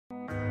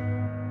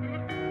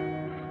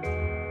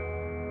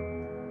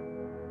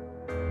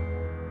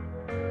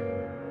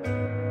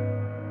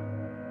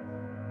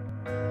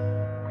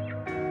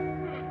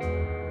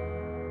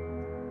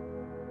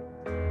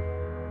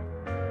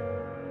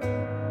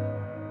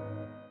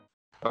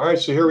All right,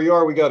 so here we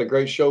are. We got a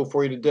great show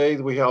for you today.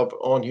 We have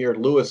on here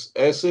Lewis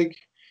Essig,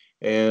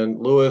 and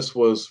Lewis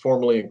was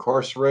formerly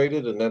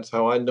incarcerated, and that's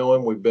how I know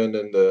him. We've been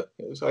in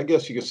I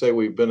guess you could say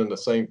we've been in the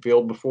same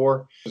field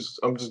before.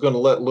 I'm just going to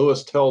let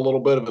Lewis tell a little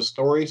bit of his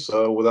story.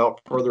 So without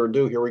further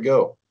ado, here we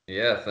go.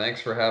 Yeah,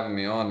 thanks for having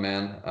me on,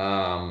 man.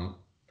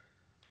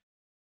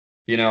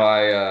 You know,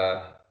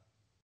 I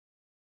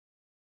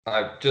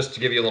I just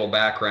to give you a little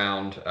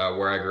background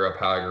where I grew up,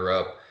 how I grew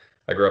up.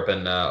 I grew up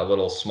in a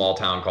little small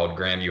town called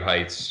Grandview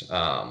Heights,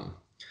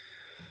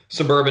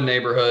 suburban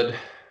neighborhood.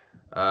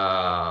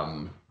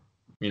 Um,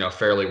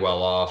 fairly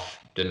well off.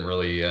 Didn't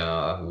really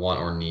want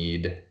or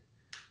need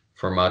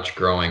for much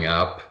growing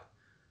up.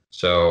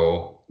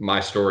 So my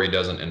story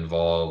doesn't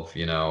involve,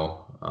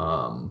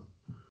 the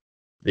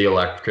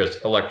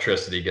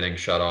electricity getting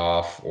shut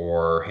off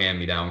or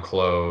hand-me-down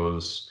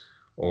clothes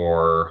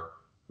or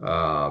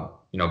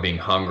being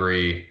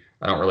hungry.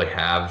 I don't really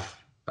have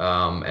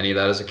any of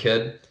that as a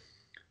kid.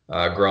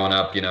 Growing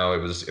up, it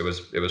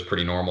was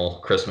pretty normal.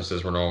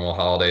 Christmases were normal,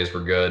 holidays were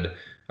good.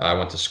 I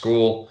went to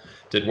school,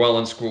 did well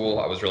in school.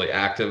 I was really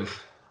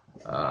active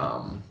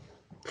um,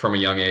 from a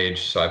young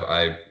age, so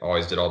I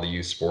always did all the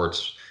youth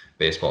sports,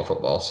 baseball,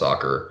 football,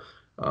 soccer,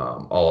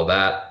 all of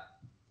that.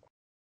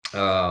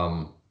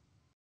 Um,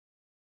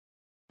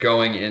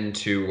 Going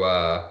into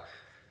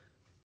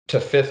to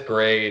fifth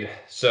grade.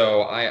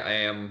 So I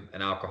am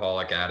an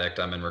alcoholic addict.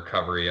 I'm in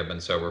recovery. I've been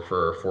sober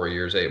for 4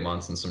 years, 8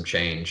 months, and some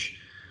change,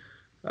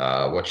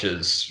 which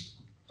is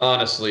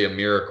honestly a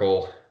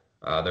miracle.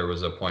 There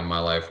was a point in my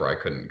life where I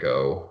couldn't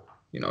go,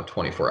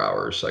 24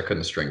 hours. I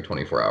couldn't string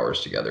 24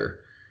 hours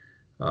together.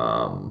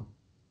 Um,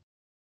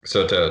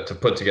 so to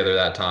put together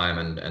that time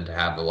and to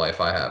have the life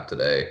I have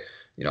today,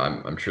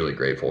 I'm truly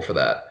grateful for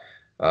that.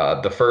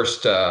 The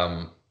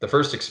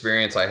first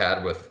experience I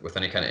had with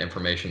any kind of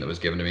information that was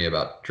given to me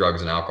about drugs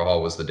and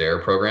alcohol was the DARE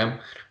program.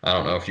 I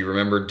don't know if you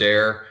remember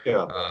DARE.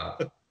 Yeah.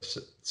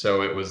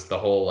 So it was the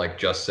whole like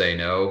just say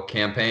no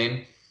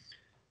campaign,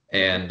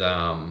 and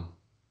I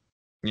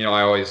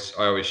always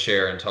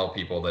share and tell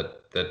people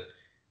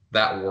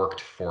that worked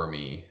for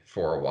me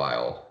for a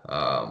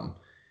while.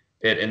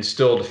 It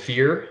instilled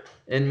fear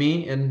in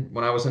me, and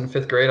when I was in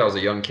fifth grade, I was a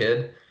young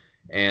kid,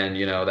 and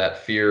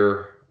that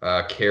fear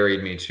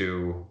carried me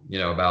to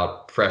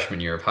about freshman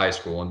year of high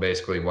school. And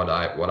basically, what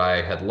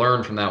I had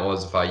learned from that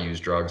was if I use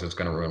drugs, it's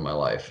going to ruin my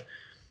life,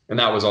 and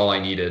that was all I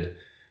needed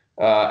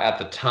at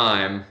the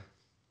time.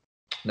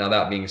 Now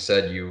that being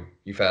said, you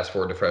fast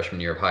forward to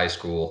freshman year of high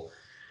school,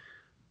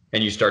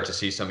 and you start to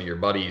see some of your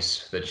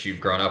buddies that you've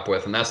grown up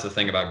with. And that's the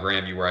thing about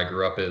Grandview, where I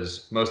grew up,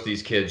 is most of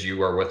these kids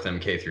you are with them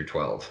K through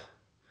 12.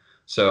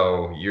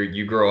 So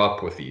you grow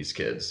up with these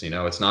kids.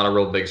 It's not a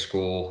real big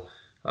school.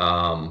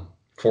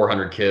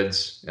 400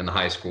 kids in the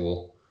high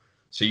school,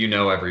 so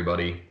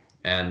everybody.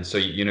 And so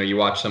you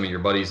watch some of your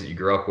buddies that you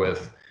grew up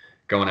with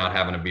going out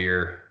having a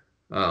beer,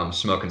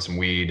 smoking some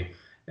weed,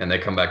 and they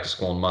come back to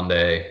school on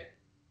Monday,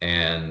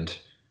 and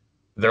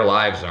their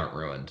lives aren't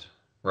ruined,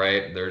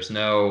 right? There's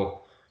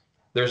no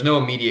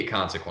immediate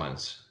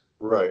consequence.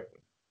 Right.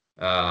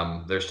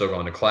 They're still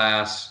going to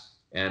class,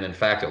 and in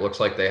fact, it looks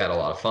like they had a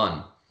lot of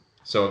fun.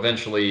 So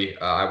eventually,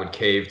 I would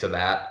cave to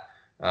that.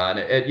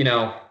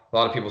 A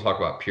lot of people talk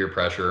about peer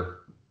pressure.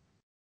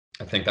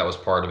 I think that was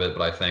part of it,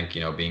 but I think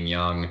being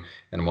young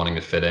and wanting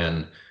to fit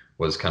in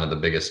was kind of the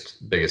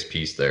biggest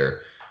piece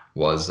there.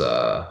 Was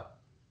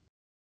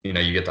you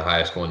get to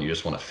high school and you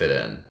just want to fit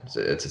in.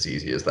 It's as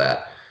easy as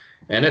that.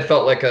 And it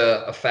felt like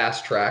a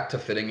fast track to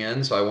fitting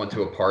in. So I went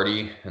to a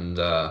party and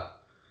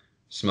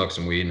smoked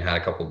some weed and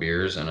had a couple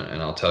beers, and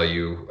I'll tell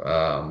you,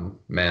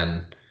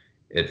 man,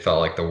 it felt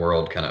like the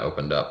world kind of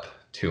opened up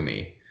to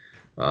me.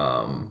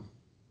 Um,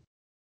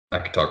 I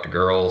could talk to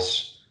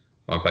girls.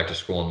 I went back to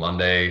school on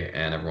Monday,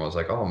 and everyone was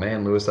like, "Oh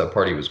man, Lewis, that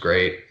party was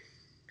great."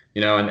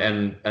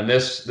 And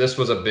this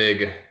was a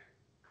big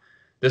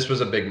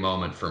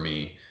moment for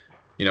me.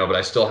 But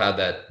I still had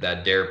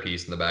that dare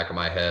piece in the back of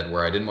my head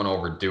where I didn't want to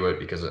overdo it,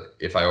 because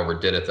if I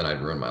overdid it, then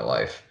I'd ruin my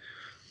life.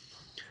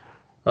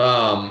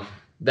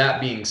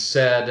 That being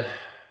said,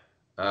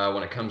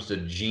 when it comes to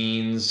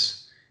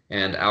genes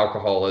and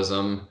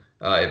alcoholism,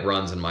 it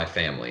runs in my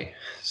family.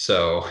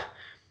 So,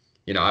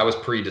 I was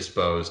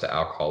predisposed to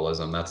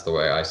alcoholism. That's the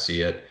way I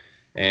see it.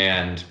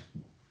 And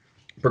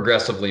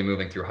progressively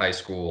moving through high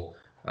school,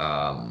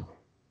 um,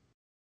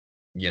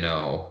 you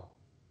know,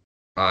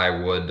 I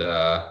would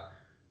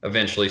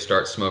eventually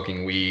start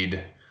smoking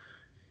weed.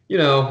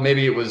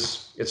 Maybe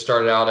it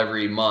started out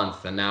every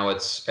month, and now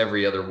it's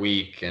every other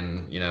week,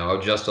 and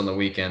just on the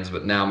weekends,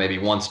 but now maybe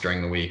once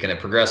during the week. And it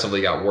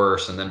progressively got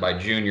worse. And then by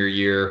junior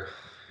year,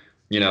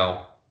 you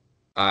know,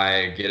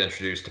 I get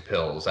introduced to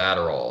pills,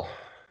 Adderall,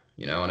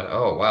 and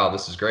oh wow,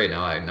 this is great.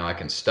 Now I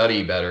can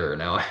study better.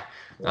 Now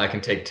I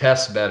can take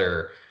tests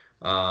better.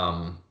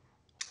 Um,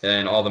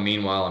 and all the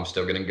meanwhile, I'm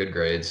still getting good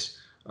grades.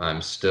 I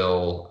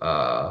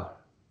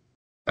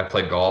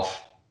played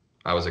golf.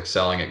 I was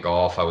excelling at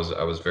golf. I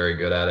was very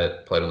good at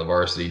it. Played on the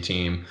varsity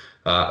team.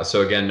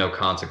 So again, no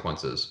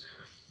consequences.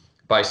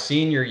 By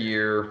senior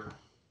year,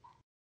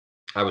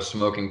 I was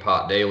smoking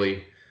pot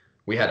daily.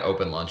 We had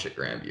open lunch at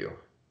Grandview.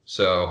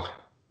 So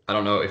I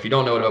don't know if you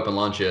don't know what open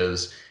lunch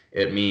is,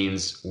 it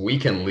means we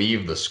can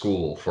leave the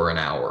school for an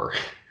hour,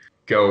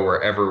 go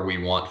wherever we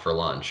want for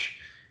lunch.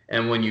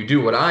 And when you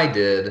do what I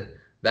did,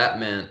 that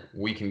meant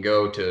we can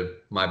go to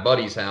my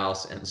buddy's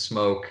house and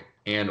smoke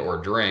and or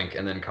drink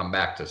and then come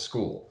back to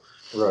school.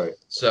 Right.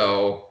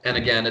 So, and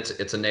again,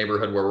 it's a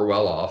neighborhood where we're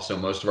well off. So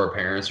most of our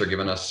parents are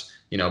giving us,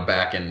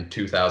 back in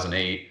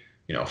 2008,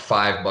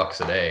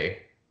 $5 a day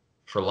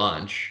for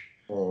lunch.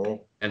 Hmm.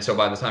 And so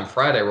by the time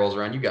Friday rolls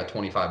around, you got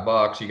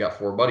 $25. You got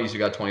four buddies, you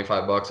got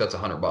 $25. That's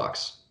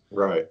 $100,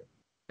 Right.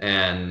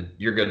 and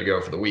you're good to go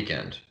for the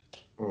weekend.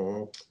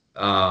 Hmm.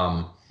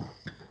 Um,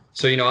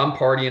 so I'm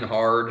partying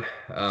hard.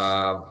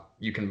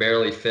 You can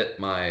barely fit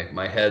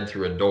my head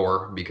through a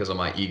door because of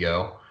my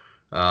ego.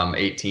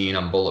 18,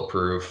 I'm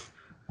bulletproof.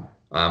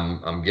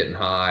 I'm getting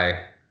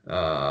high.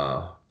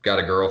 Got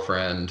a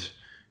girlfriend.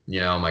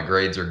 My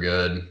grades are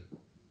good.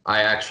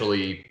 I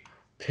actually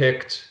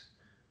picked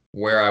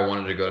where I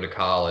wanted to go to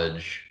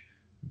college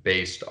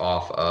based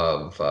off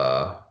of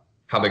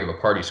how big of a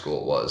party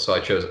school it was. So I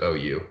chose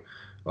OU,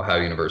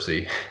 Ohio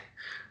University.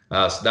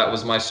 So that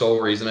was my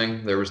sole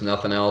reasoning. There was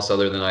nothing else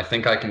other than I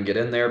think I can get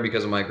in there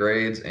because of my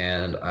grades,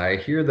 and I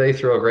hear they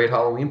throw a great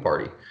Halloween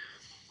party.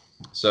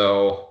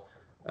 So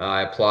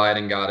I applied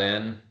and got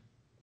in,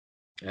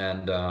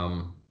 and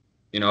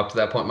up to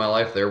that point in my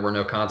life, there were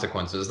no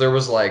consequences. There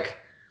was like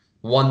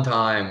one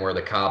time where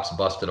the cops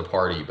busted a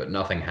party, but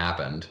nothing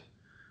happened.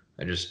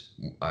 I just,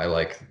 I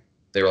like,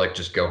 they were like,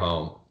 just go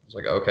home. I was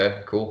like,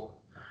 okay, cool.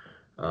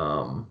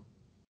 Um,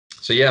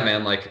 so yeah,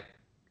 man, like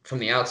from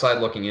the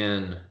outside looking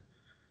in,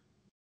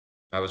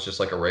 I was just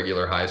like a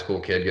regular high school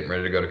kid getting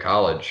ready to go to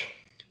college.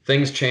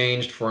 Things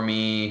changed for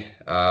me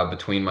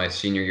between my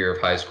senior year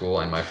of high school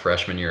and my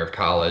freshman year of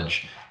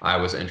college. I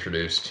was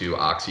introduced to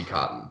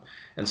Oxycontin.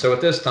 And so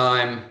at this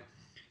time,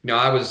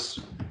 I was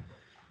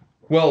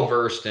well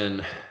versed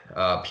in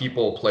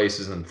people,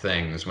 places, and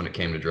things when it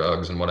came to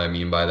drugs. And what I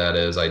mean by that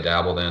is I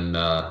dabbled in,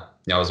 I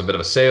was a bit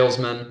of a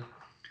salesman.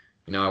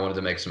 I wanted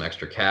to make some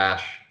extra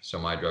cash, so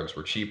my drugs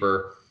were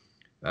cheaper.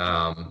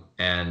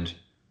 And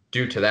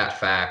due to that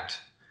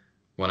fact,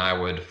 when I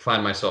would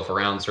find myself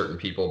around certain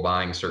people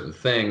buying certain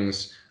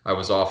things, I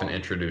was often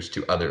introduced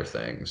to other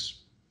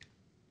things.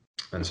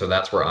 And so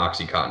that's where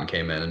Oxycontin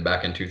came in. And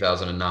back in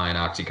 2009,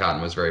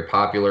 Oxycontin was very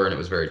popular and it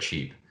was very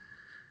cheap.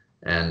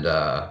 And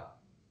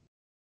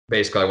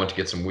basically, I went to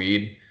get some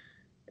weed,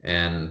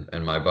 and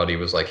my buddy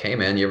was like, "Hey,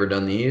 man, you ever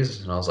done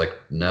these?" And I was like,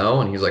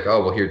 "No." And he's like,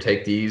 "Oh, well, here,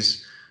 take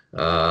these,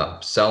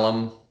 sell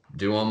them,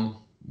 do them,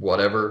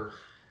 whatever."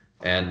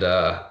 And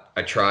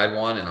I tried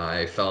one and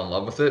I fell in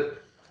love with it.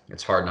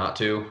 It's hard not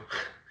to.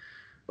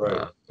 Right.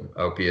 Uh,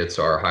 Opiates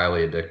are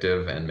highly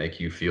addictive and make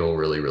you feel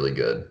really, really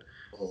good.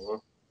 Hmm.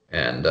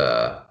 And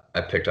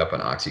I picked up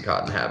an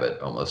Oxycontin habit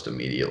almost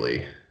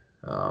immediately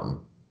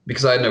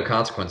because I had no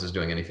consequences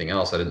doing anything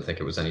else. I didn't think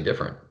it was any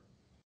different.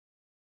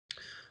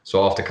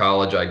 So off to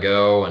college I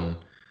go, and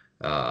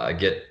I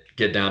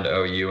get down to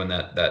OU, and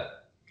that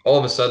all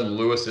of a sudden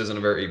Lewis isn't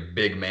a very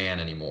big man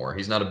anymore.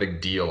 He's not a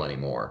big deal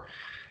anymore,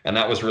 and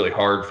that was really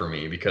hard for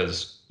me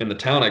because in the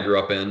town I grew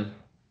up in,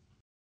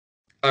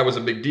 I was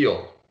a big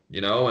deal,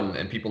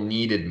 and people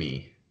needed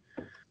me.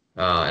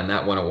 And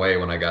that went away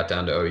when I got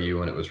down to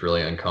OU, and it was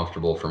really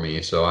uncomfortable for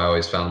me. So I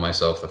always found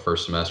myself the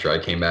first semester, I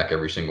came back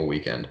every single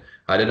weekend.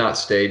 I did not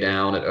stay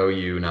down at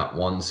OU, not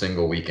one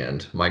single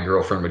weekend. My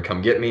girlfriend would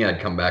come get me. I'd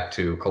come back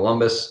to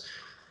Columbus,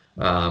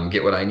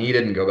 get what I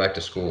needed, and go back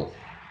to school.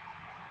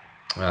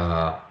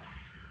 Uh,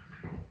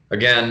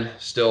 Again,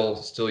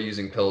 still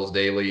using pills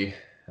daily.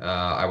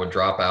 I would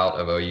drop out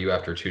of OU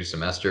after 2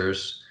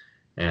 semesters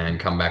and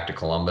come back to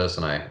Columbus,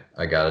 and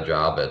I got a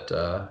job at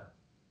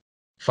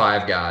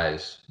Five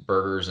Guys,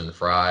 burgers and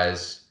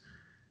fries,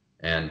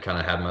 and kind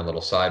of had my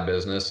little side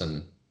business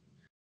and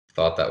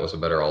thought that was a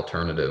better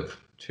alternative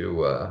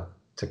to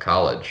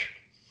college.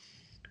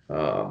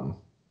 Um,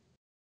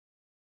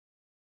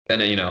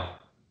 and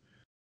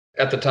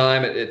at the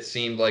time it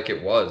seemed like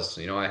it was.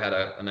 I had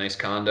a nice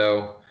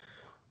condo.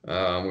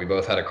 We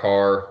both had a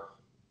car.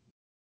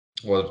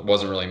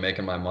 Wasn't really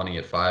making my money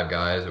at Five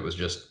Guys. It was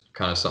just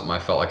kind of something I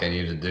felt like I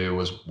needed to do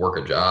was work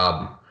a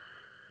job.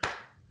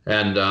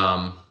 And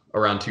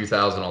around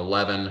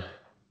 2011,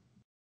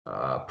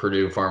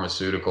 Purdue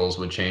Pharmaceuticals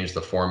would change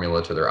the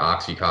formula to their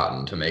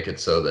OxyContin to make it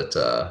so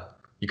that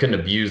you couldn't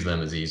abuse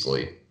them as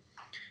easily.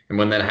 And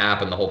when that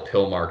happened, the whole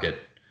pill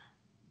market,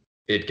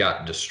 it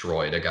got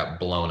destroyed. It got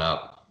blown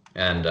up.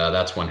 And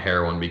that's when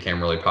heroin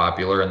became really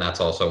popular. And that's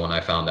also when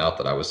I found out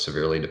that I was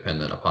severely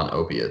dependent upon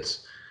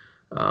opiates.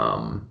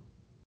 Um,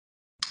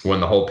 when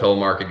the whole pill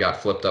market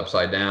got flipped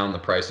upside down, the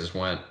prices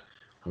went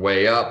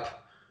way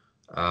up.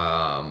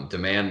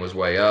 Demand was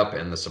way up,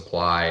 and the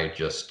supply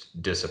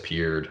just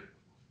disappeared.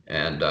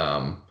 And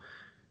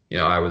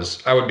I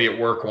would be at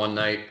work one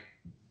night,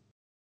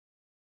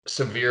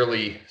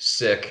 severely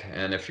sick,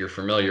 and if you're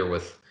familiar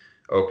with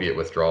opiate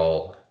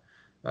withdrawal,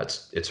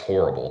 it's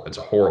horrible. It's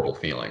a horrible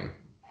feeling.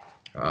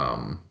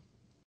 Um,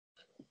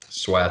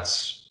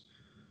 Sweats,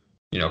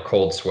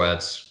 cold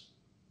sweats,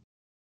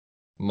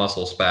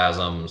 muscle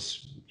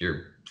spasms,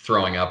 you're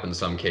throwing up in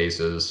some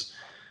cases.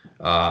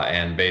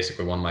 And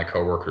basically one of my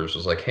coworkers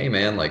was like, hey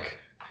man, like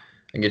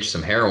I can get you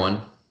some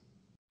heroin.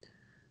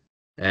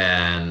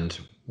 And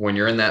when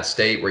you're in that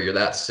state where you're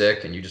that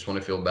sick and you just want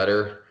to feel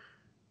better,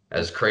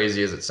 as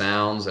crazy as it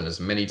sounds, and as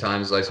many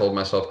times as I told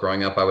myself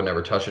growing up I would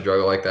never touch a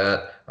drug like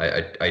that,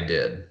 I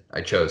did.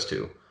 I chose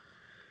to.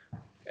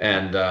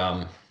 And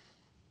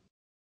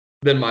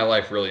then my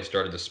life really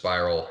started to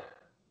spiral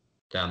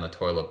down the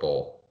toilet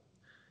bowl.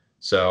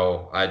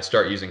 So I'd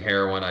start using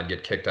heroin. I'd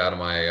get kicked out of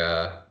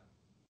my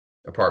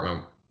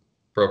apartment,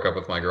 broke up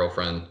with my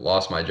girlfriend,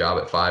 lost my job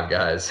at Five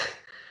Guys,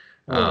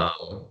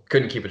 Mm.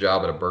 couldn't keep a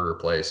job at a burger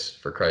place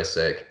for Christ's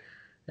sake,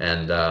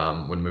 and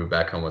would move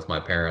back home with my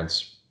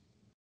parents.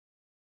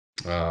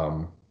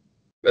 Um,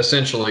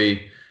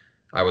 Essentially,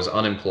 I was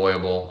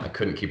unemployable. I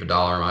couldn't keep a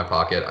dollar in my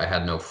pocket. I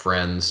had no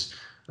friends.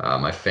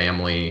 My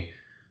family,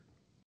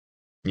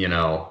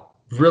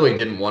 really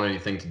didn't want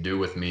anything to do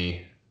with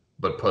me,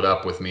 but put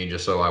up with me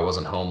just so I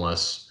wasn't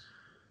homeless.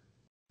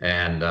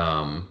 And,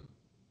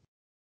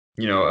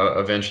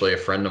 eventually a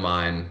friend of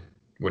mine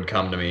would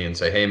come to me and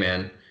say, hey,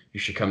 man, you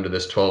should come to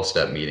this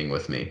 12-step meeting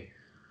with me.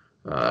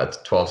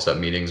 12-step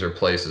meetings are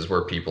places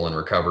where people in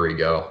recovery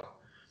go.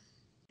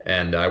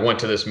 And I went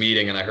to this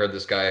meeting and I heard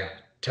this guy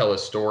tell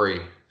his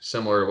story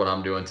similar to what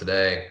I'm doing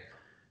today.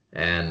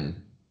 And,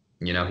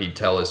 he'd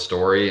tell his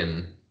story,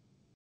 and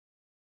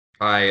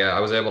I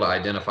was able to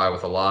identify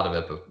with a lot of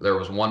it, but there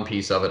was one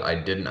piece of it I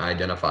didn't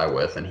identify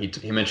with, and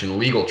he mentioned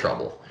legal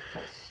trouble.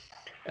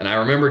 And I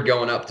remembered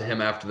going up to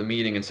him after the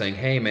meeting and saying,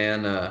 "Hey,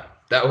 man,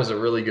 that was a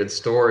really good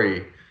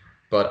story,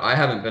 but I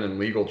haven't been in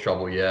legal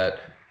trouble yet,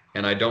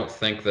 and I don't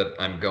think that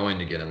I'm going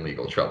to get in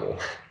legal trouble."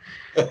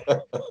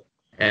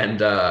 And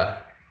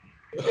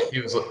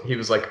he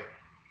was like,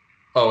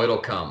 "Oh, it'll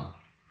come."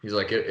 He's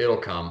like, "It'll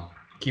come.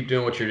 Keep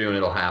doing what you're doing.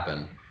 It'll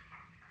happen."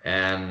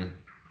 And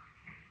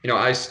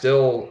I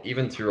still,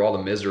 even through all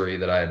the misery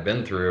that I had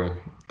been through,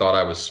 thought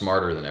I was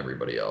smarter than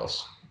everybody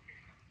else.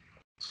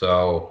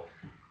 So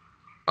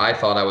I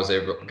thought I was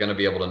going to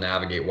be able to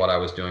navigate what I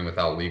was doing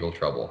without legal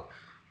trouble.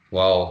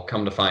 Well,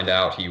 come to find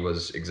out, he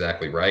was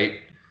exactly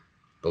right.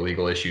 The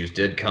legal issues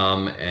did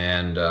come,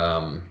 and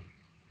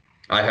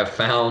I have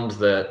found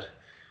that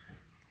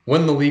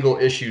when the legal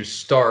issues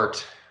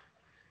start,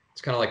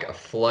 it's kind of like a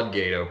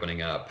floodgate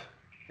opening up.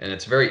 And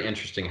it's very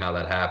interesting how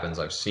that happens.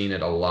 I've seen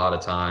it a lot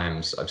of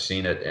times. I've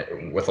seen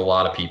it with a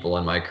lot of people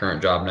in my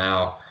current job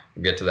now.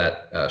 We'll get to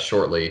that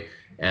shortly.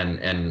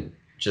 And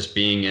just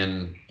being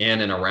in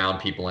and around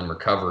people in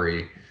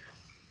recovery,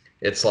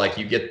 it's like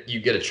you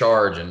get a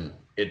charge and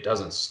it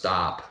doesn't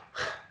stop.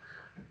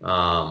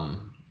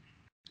 Um,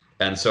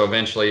 and so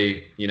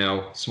eventually,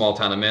 small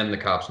town I'm in, the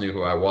cops knew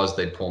who I was.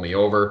 They'd pull me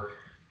over.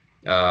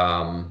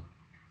 Um,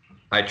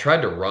 I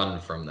tried to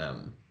run from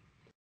them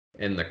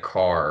in the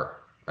car.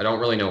 I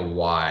don't really know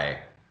why.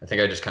 I think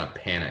I just kind of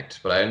panicked,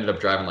 but I ended up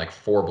driving like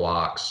 4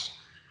 blocks,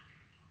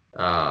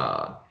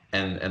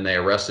 and they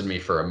arrested me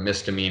for a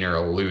misdemeanor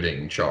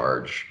eluding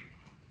charge.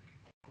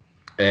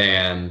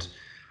 And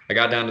I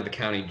got down to the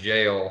county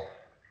jail,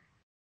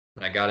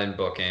 and I got in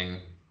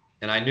booking,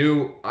 and I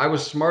knew I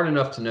was smart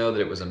enough to know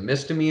that it was a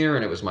misdemeanor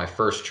and it was my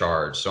first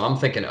charge. So I'm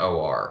thinking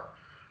OR.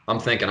 I'm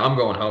thinking I'm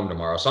going home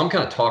tomorrow. So I'm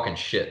kind of talking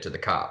shit to the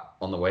cop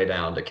on the way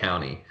down to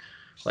county.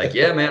 Like,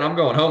 yeah, man, I'm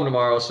going home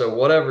tomorrow. So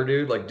whatever,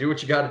 dude, like do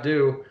what you got to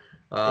do.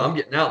 I'm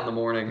getting out in the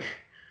morning.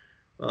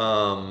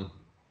 Um,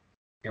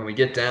 and we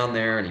get down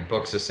there and he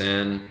books us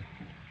in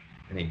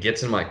and he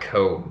gets in my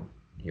coat.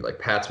 He like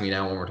pats me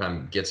down one more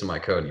time, gets in my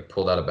coat, and he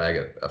pulled out a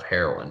bag of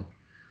heroin.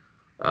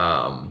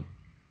 Um,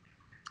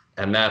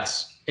 and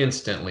that's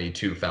instantly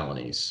 2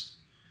 felonies.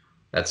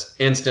 That's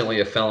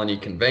instantly a felony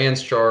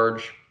conveyance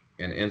charge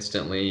and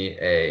instantly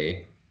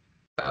a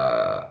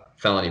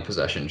felony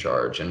possession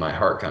charge. And my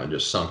heart kind of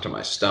just sunk to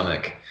my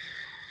stomach.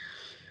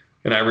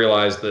 And I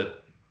realized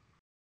that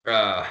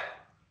uh,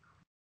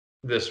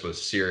 this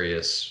was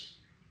serious,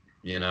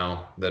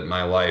 that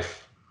my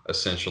life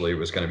essentially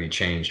was going to be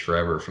changed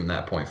forever from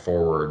that point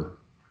forward.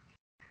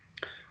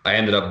 I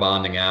ended up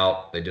bonding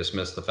out. They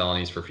dismissed the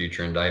felonies for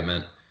future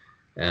indictment,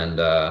 and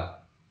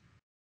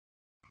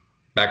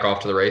back off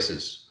to the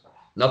races.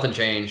 Nothing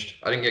changed.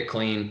 I didn't get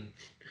clean.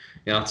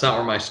 It's not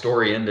where my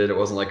story ended. It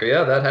wasn't like, oh,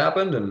 yeah, that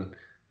happened and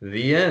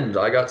the end.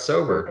 I got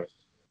sober.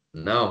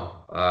 No,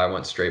 I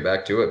went straight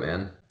back to it,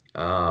 man.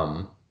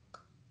 Um,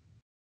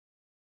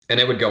 and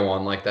it would go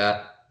on like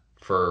that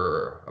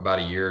for about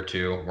a year or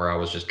two, where I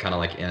was just kind of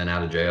like in and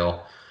out of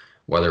jail,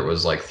 whether it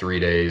was like 3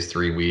 days,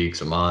 3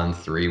 weeks, a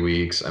month, 3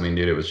 weeks. I mean,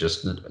 dude, it was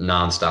just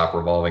nonstop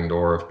revolving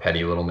door of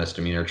petty little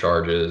misdemeanor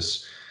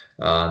charges.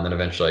 And then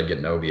eventually I'd get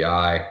an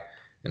OVI.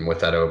 And with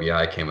that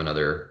OVI came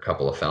another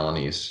couple of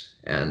felonies.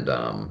 And,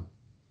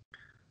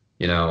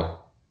 you know,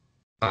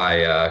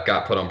 I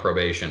got put on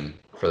probation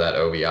for that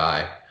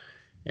OVI.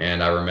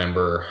 And I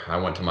remember I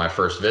went to my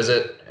first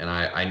visit and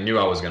I knew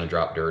I was going to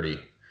drop dirty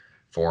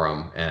for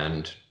them.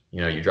 And,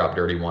 you drop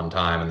dirty one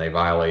time and they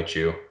violate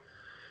you.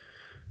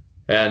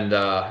 And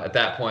at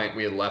that point,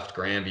 we had left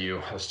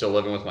Grandview. I was still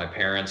living with my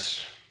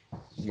parents.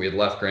 We had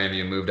left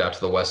Grandview and moved out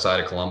to the west side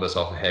of Columbus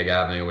off of Hague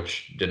Avenue,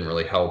 which didn't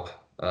really help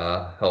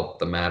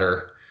the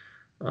matter.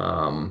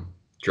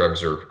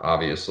 Drugs are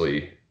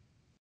obviously,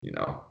 you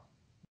know,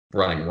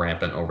 running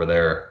rampant over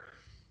there.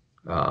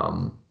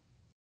 And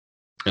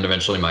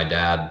eventually my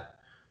dad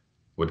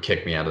would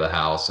kick me out of the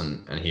house,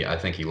 and I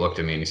think he looked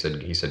at me and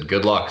he said,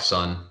 "Good luck,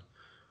 son."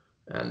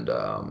 And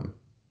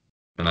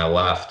I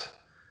left.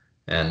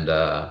 And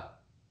from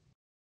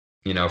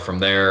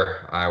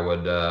there, I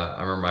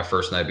remember my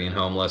first night being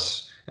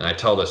homeless, and I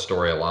tell this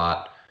story a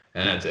lot,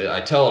 and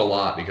I tell it a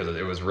lot because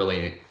it was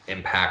really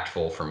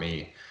impactful for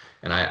me.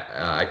 And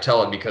I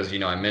tell it because,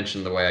 I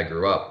mentioned the way I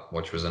grew up,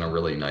 which was in a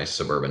really nice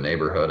suburban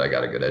neighborhood. I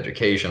got a good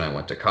education. I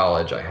went to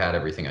college. I had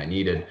everything I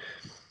needed.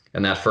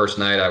 And that first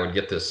night, I would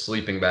get this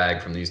sleeping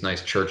bag from these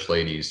nice church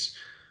ladies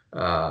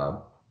uh,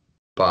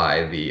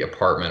 by the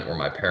apartment where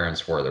my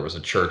parents were. There was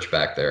a church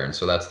back there. And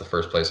so that's the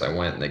first place I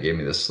went. And they gave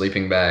me this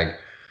sleeping bag.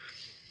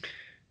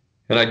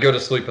 And I'd go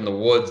to sleep in the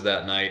woods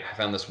that night. I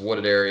found this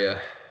wooded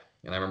area.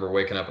 And I remember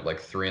waking up at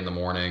like 3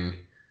 a.m.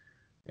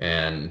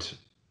 and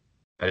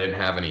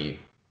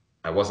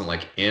I wasn't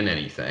like in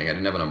anything. I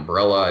didn't have an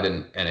umbrella.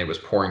 And it was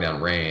pouring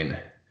down rain.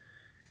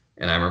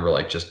 And I remember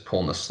like just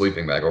pulling the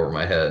sleeping bag over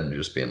my head and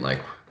just being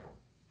like,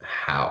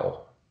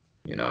 how,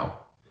 you know,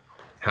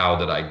 how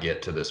did I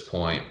get to this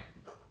point?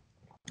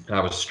 And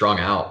I was strung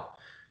out.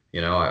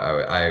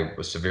 I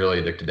was severely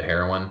addicted to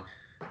heroin.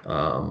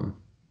 Um,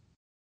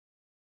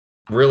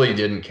 really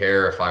didn't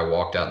care if I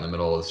walked out in the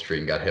middle of the street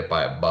and got hit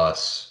by a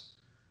bus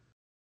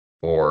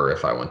or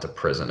if I went to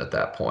prison at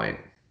that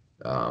point.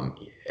 Um,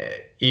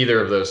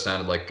 Either of those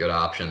sounded like good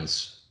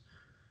options.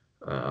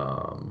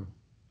 Um,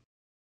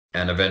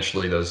 and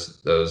eventually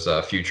those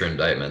future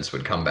indictments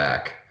would come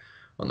back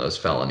on those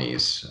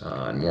felonies,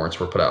 and warrants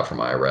were put out for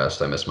my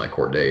arrest. I missed my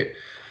court date,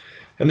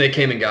 and they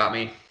came and got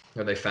me.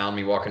 Or they found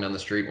me walking down the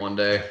street one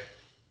day.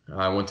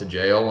 I went to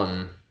jail,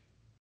 and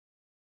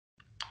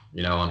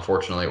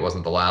unfortunately, it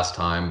wasn't the last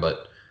time,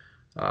 but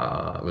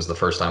it was the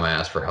first time I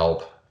asked for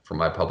help from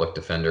my public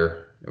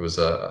defender.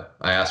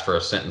 I asked for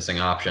a sentencing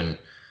option.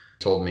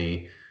 Told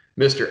me,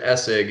 "Mr.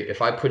 Essig,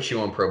 if I put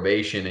you on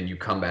probation and you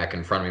come back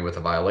in front of me with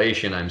a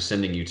violation, I'm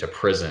sending you to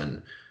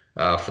prison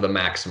for the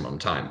maximum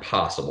time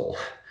possible."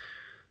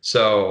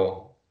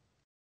 So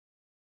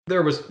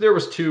there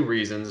was two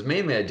reasons.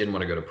 Mainly, I didn't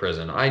want to go to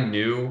prison. I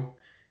knew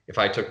if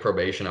I took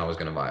probation, I was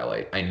going to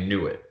violate. I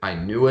knew it. I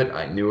knew it.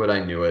 I knew it. I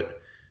knew it.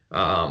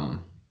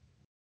 Um,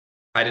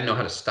 I didn't know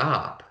how to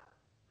stop.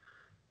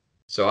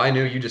 So I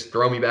knew you just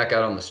throw me back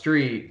out on the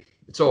street,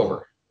 it's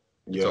over.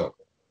 It's Yeah. over.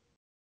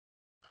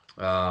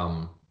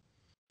 Um,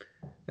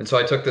 and so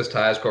I took this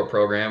TIES Corps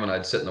program, and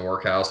I'd sit in the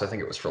workhouse. I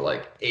think it was for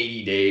like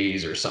 80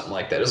 days or something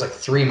like that. It was like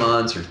 3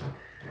 months or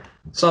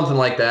something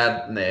like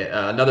that. And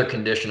another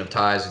condition of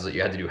TIES was that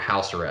you had to do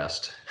house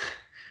arrest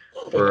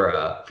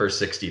for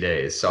 60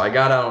 days. So I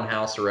got out on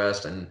house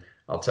arrest, and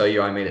I'll tell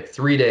you, I made it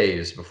 3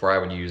 days before I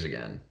would use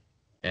again.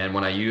 And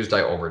when I used,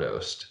 I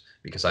overdosed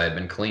because I had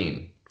been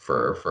clean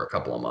for a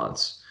couple of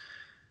months.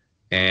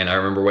 And I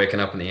remember waking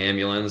up in the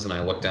ambulance, and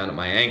I looked down at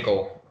my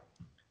ankle,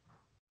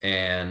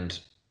 and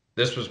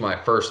this was my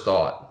first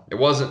thought.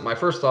 My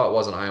first thought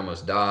wasn't, I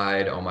almost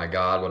died. Oh my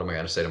God, what am I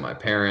going to say to my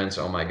parents?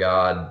 Oh my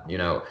God.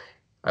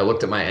 I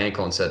looked at my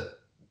ankle and said,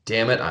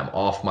 damn it, I'm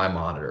off my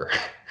monitor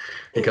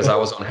because I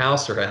was on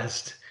house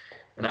arrest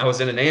and I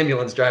was in an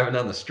ambulance driving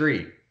down the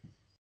street.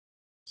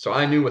 So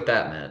I knew what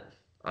that meant.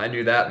 I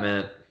knew that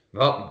meant,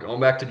 well,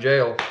 going back to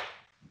jail.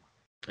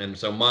 And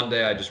so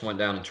Monday, I just went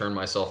down and turned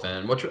myself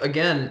in, which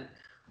again,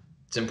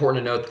 it's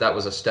important to note that that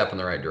was a step in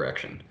the right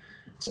direction.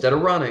 Instead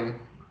of running,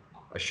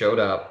 I showed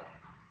up,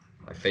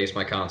 I faced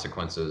my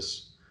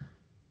consequences,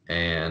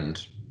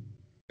 and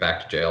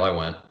back to jail I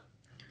went.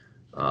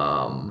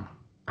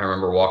 I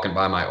remember walking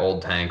by my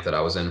old tank that I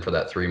was in for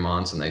that 3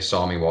 months, and they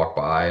saw me walk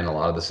by, and a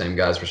lot of the same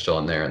guys were still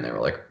in there, and they were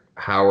like,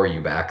 "How are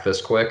you back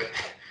this quick?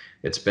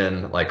 It's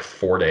been like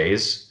 4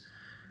 days."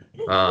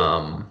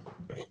 Um,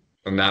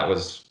 and that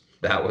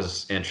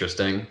was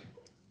interesting.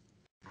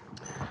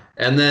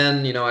 And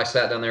then, I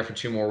sat down there for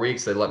 2 more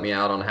weeks. They let me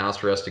out on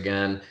house arrest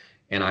again,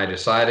 and I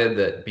decided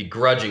that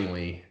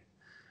begrudgingly,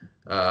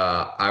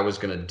 I was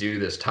going to do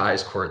this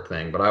ties court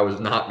thing, but I was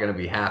not going to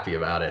be happy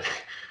about it.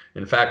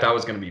 In fact, I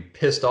was going to be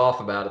pissed off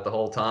about it the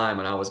whole time,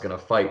 and I was going to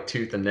fight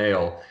tooth and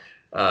nail.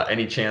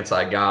 Any chance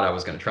I got, I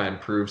was going to try and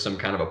prove some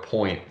kind of a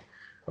point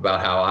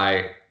about how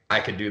I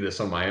could do this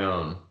on my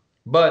own.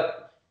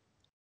 But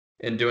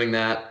in doing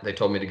that, they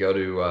told me to go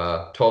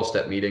to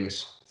 12-step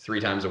meetings 3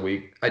 times a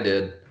week. I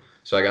did.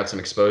 So I got some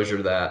exposure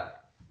to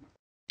that.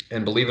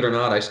 And believe it or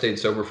not, I stayed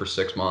sober for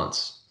 6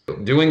 months.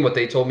 Doing what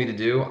they told me to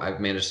do, I've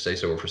managed to stay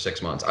sober for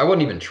 6 months. I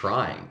wasn't even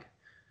trying.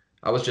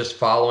 I was just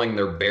following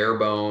their bare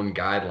bone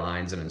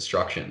guidelines and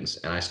instructions,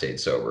 and I stayed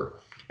sober.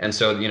 And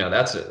so,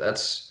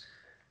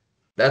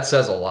 that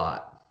says a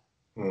lot.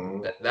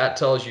 Mm-hmm. That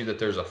tells you that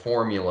there's a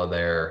formula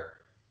there,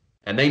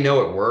 and they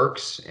know it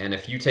works. And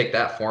if you take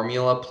that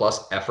formula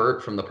plus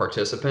effort from the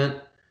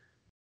participant,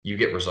 you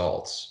get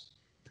results.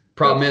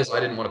 Problem is, Absolutely.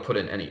 I didn't want to put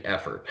in any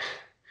effort.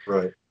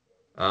 Right.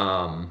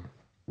 Um,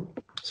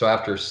 so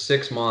after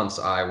 6 months,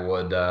 I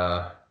would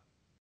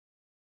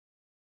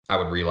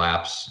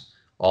relapse.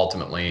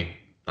 Ultimately,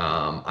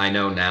 I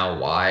know now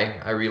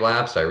why I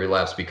relapsed. I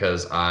relapsed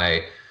because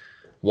I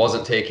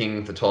wasn't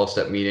taking the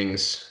 12-step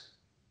meetings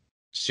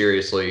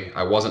seriously.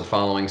 I wasn't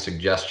following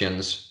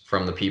suggestions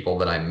from the people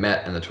that I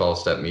met in the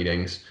 12-step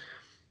meetings.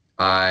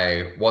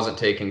 I wasn't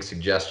taking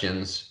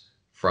suggestions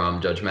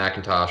from Judge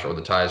McIntosh or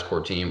the Ties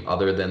Core team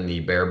other than the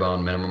bare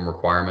bone minimum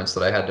requirements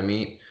that I had to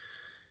meet.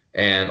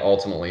 And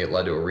ultimately, it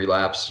led to a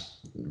relapse.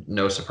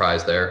 No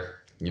surprise there.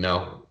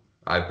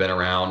 I've been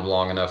around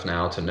long enough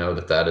now to know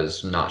that that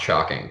is not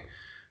shocking.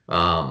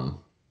 Um,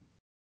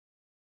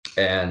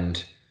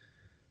 and,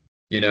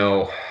 you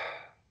know,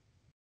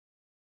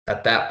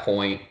 at that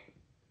point,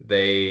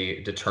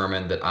 they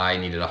determined that I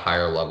needed a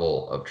higher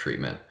level of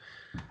treatment.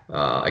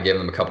 I gave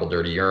them a couple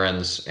dirty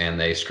urines, and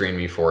they screened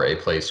me for a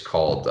place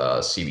called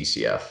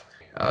CBCF.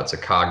 It's a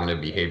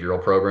cognitive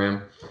behavioral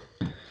program.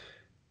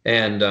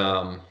 And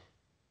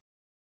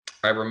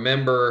I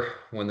remember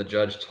when the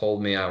judge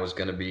told me I was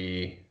going to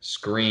be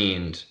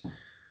screened,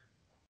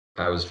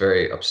 I was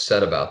very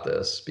upset about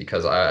this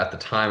because at the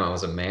time I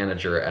was a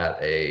manager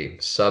at a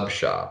sub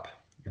shop.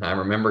 And I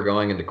remember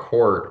going into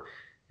court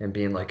and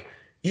being like,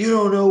 "You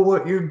don't know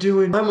what you're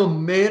doing. I'm a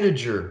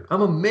manager.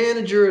 I'm a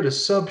manager at a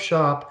sub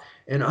shop,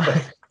 and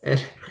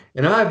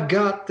and I've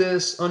got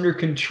this under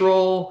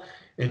control,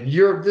 and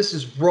this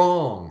is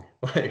wrong."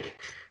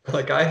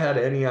 Like I had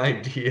any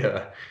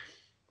idea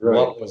Right.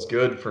 what was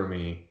good for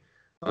me.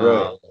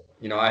 Right. Um,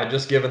 I had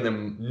just given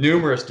them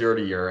numerous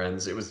dirty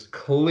urines. It was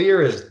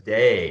clear as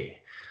day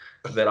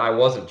that I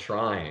wasn't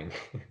trying.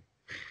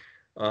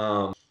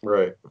 Um,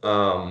 Right.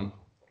 um,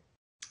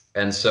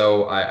 and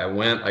so I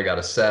went, I got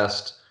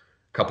assessed.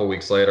 A couple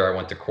weeks later, I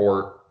went to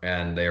court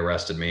and they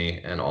arrested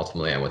me, and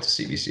ultimately I went to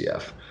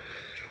CBCF.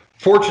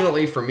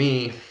 Fortunately for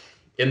me,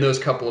 in those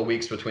couple of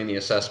weeks between the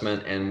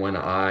assessment and when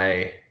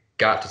I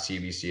got to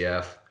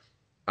CBCF,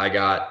 I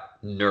got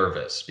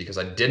nervous because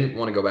I didn't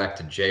want to go back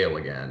to jail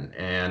again.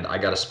 And I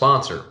got a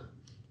sponsor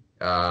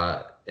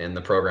in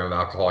the program of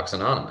Alcoholics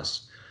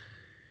Anonymous.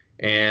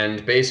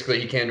 And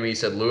basically, he came to me, he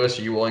said, "Lewis,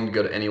 are you willing to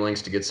go to any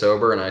lengths to get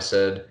sober?" And I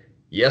said,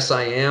 "Yes,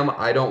 I am.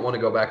 I don't want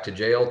to go back to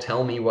jail.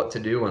 Tell me what to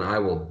do, and I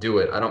will do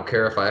it. I don't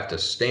care if I have to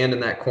stand in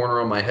that corner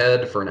on my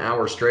head for an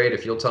hour straight.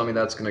 If you'll tell me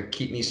that's going to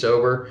keep me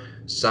sober,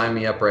 sign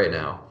me up right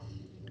now."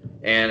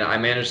 And I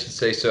managed to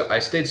stay so. I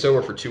stayed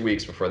sober for 2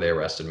 weeks before they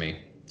arrested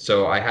me.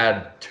 So I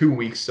had 2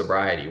 weeks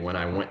sobriety when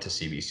I went to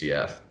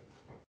CBCF.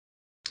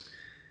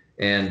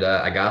 And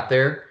I got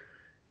there,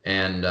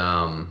 and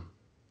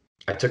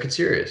I took it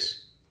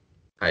serious.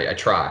 I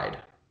tried.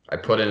 I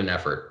put in an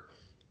effort.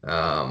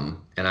 And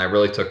I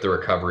really took the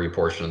recovery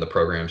portion of the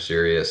program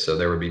serious. So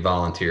there would be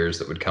volunteers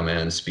that would come in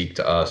and speak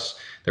to us.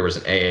 There was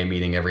an AA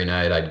meeting every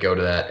night. I'd go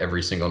to that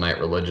every single night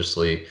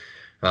religiously.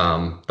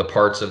 The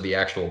parts of the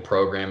actual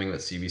programming that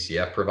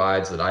CBCF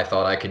provides that I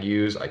thought I could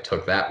use, I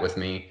took that with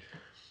me.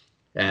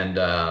 And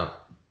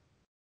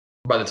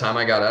by the time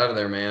I got out of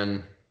there,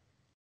 man,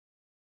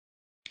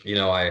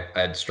 I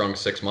had strung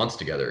 6 months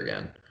together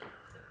again.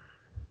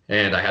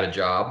 And I had a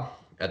job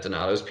at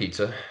Donato's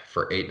Pizza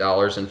for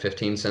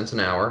 $8.15 an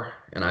hour,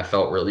 and I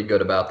felt really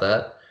good about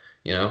that,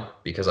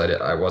 because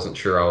I wasn't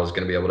sure I was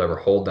going to be able to ever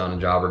hold down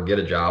a job or get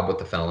a job with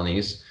the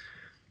felonies.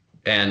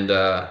 And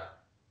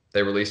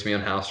they released me on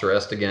house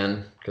arrest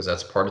again because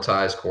that's part of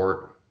Ty's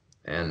court.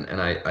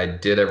 And I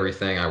did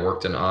everything. I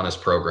worked an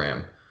honest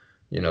program,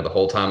 the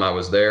whole time I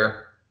was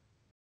there,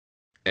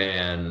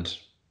 and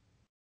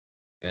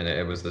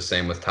it was the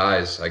same with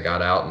Ties. I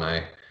got out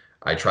and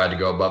I tried to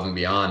go above and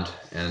beyond,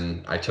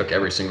 and I took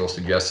every single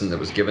suggestion that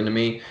was given to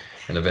me,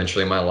 and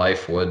eventually my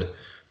life would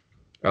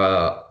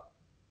uh,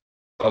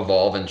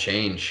 evolve and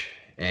change.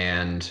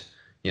 And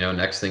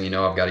next thing you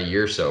know, I've got a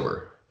year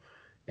sober,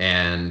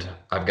 and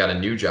I've got a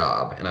new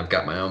job, and I've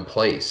got my own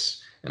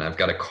place, and I've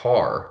got a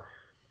car,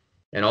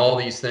 and all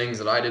these things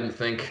that I didn't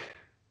think.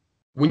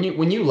 When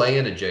you lay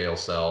in a jail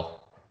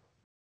cell,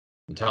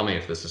 and tell me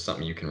if this is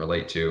something you can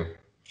relate to.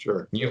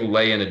 Sure. You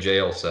lay in a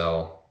jail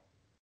cell,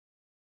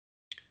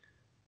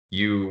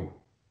 you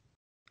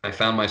I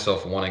found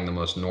myself wanting the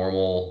most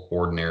normal,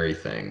 ordinary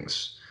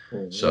things.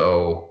 Hmm.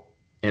 So,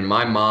 in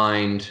my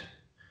mind,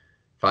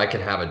 if I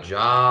could have a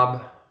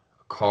job,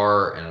 a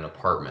car, and an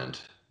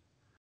apartment,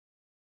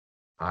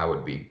 I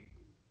would be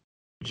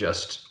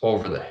just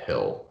over the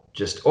hill,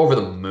 just over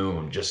the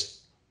moon, just,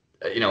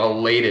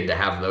 elated to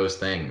have those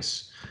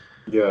things.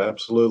 Yeah,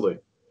 absolutely.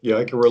 Yeah,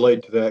 I can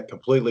relate to that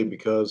completely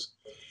because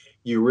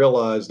you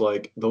realize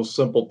like those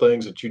simple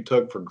things that you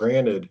took for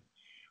granted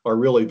are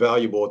really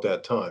valuable at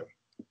that time.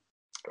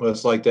 Well,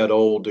 it's like that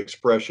old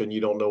expression, you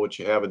don't know what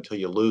you have until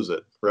you lose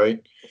it,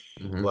 right?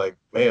 Hmm. Like,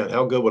 man,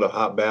 how good would a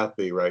hot bath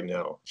be right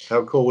now?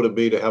 How cool would it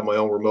be to have my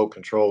own remote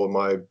control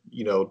and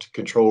to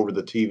control over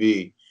the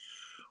TV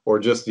or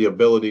just the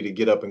ability to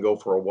get up and go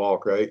for a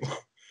walk, right?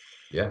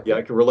 Yeah. Yeah,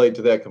 I can relate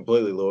to that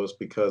completely, Lewis,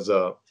 because,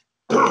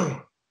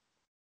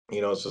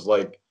 it's just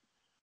like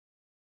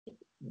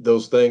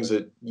those things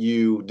that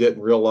you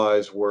didn't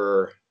realize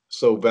were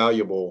so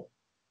valuable,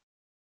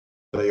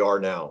 they are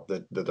now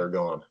that they're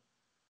gone.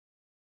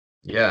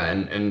 Yeah,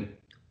 and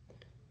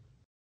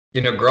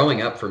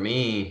growing up for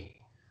me,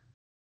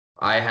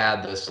 I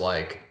had this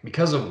like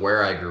because of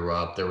where I grew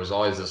up, there was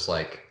always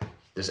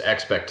this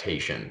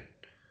expectation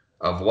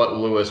of what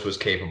Lewis was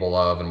capable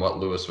of and what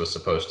Lewis was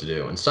supposed to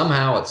do. And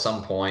somehow at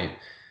some point,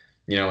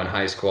 in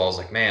high school, I was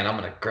like, man, I'm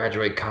gonna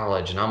graduate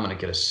college and I'm gonna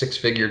get a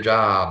six-figure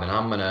job and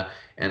I'm gonna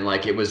and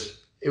like it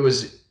was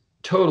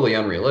totally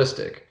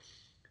unrealistic.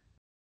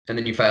 And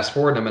then you fast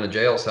forward and I'm in a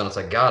jail cell and it's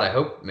like, God, I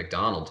hope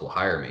McDonald's will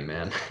hire me,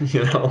 man.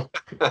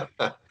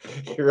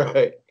 You're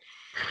right.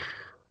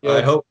 Yeah,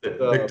 I hope that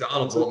it's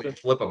McDonald's will such let me a,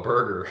 flip a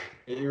burger.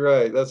 you're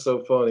right. That's so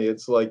funny.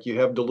 It's like you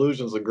have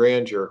delusions of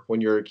grandeur when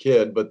you're a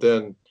kid, but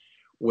then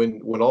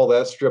when all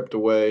that's stripped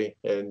away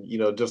and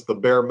just the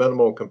bare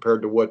minimum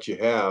compared to what you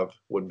have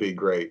would be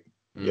great.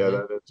 Yeah, Hmm.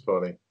 that is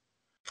funny.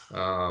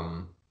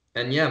 Um,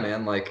 and yeah,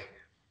 man, like,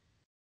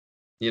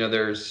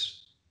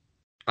 there's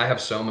I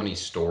have so many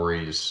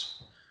stories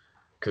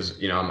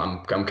because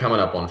I'm coming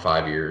up on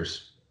 5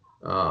 years.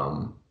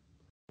 Um,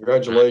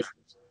 Congratulations.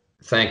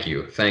 thank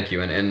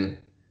you, and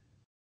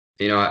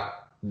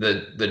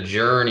the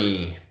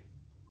journey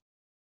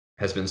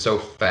has been so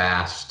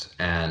fast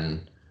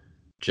and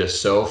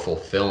just so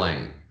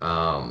fulfilling.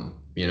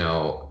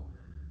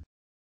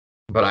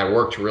 But I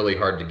worked really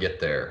hard to get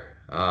there.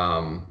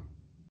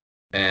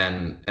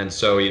 And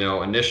so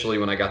initially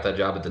when I got that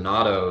job at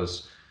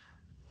Donato's,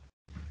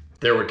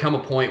 there would come a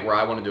point where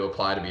I wanted to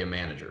apply to be a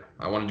manager.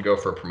 I wanted to go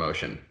for a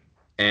promotion.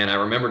 And I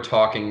remember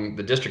talking,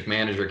 the district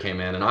manager came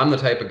in, and I'm the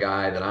type of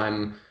guy that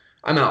I'm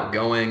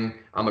outgoing,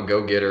 I'm a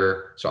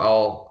go-getter, so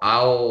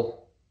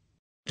I'll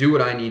do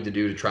what I need to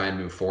do to try and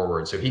move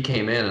forward. So he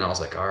came in and I was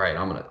like, all right,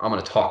 I'm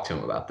gonna talk to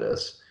him about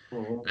this.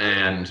 Hmm.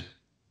 And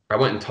I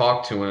went and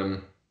talked to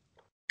him.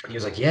 He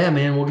was like, yeah,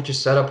 man, we'll get you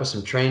set up with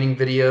some training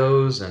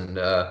videos. And,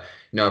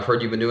 I've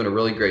heard you've been doing a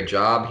really great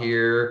job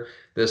here,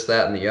 this,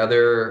 that, and the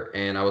other.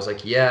 And I was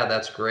like, yeah,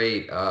 that's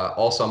great.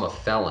 Also, I'm a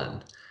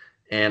felon.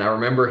 And I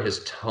remember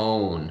his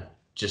tone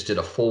just did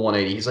a full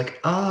 180. He's like,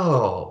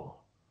 oh,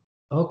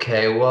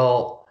 okay,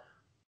 well,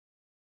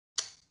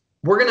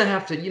 we're gonna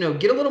have to,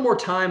 get a little more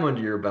time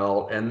under your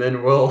belt, and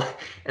then we'll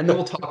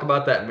talk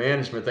about that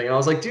management thing. And I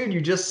was like, dude,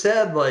 you just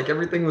said like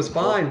everything was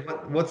fine.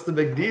 What's the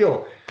big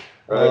deal?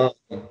 Right.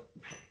 Um,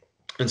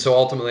 and so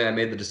ultimately, I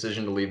made the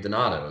decision to leave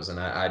Donato's, and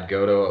I'd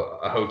go to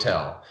a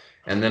hotel.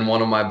 And then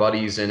one of my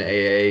buddies in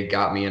AA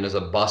got me in as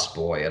a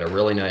busboy at a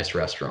really nice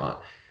restaurant.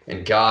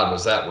 And God,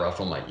 was that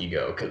rough on my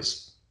ego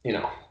because,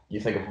 you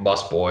think of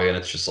busboy and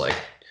it's just like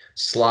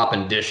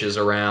slopping dishes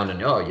around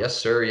and, oh, yes,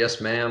 sir,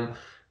 yes, ma'am.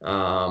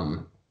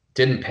 Um,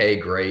 didn't pay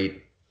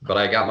great, but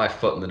I got my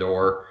foot in the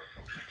door.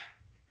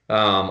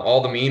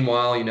 All the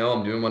meanwhile,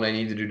 I'm doing what I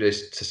need to do to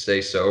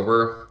stay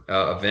sober.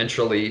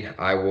 Eventually,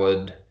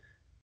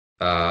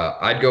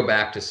 I'd go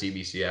back to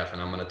CBCF,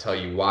 and I'm going to tell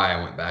you why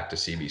I went back to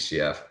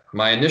CBCF.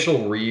 My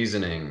initial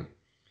reasoning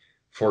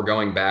for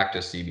going back to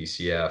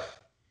CBCF,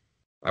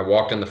 I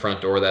walked in the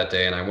front door that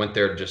day, and I went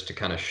there just to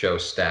kind of show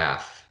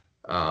staff,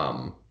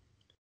 um,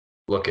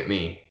 look at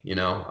me,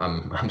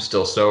 I'm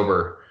still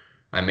sober.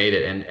 I made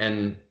it,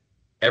 and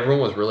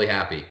everyone was really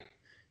happy.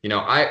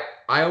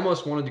 I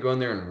almost wanted to go in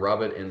there and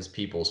rub it in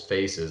people's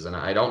faces, and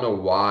I don't know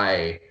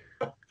why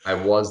I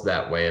was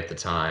that way at the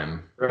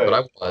time, but Right.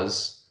 I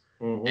was.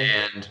 Hmm.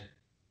 And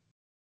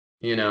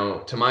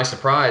to my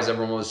surprise,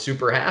 everyone was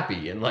super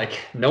happy and like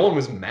no one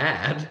was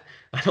mad.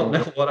 I don't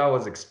know Hmm. what I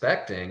was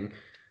expecting.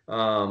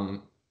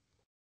 Um,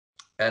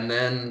 and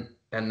then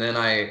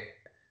I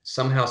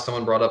somehow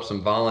someone brought up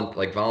some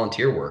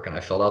volunteer work and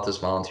I filled out this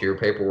volunteer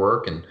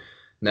paperwork and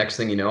next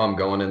thing you know, I'm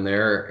going in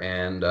there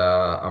and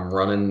I'm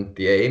running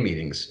the AA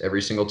meetings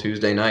every single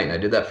Tuesday night. And I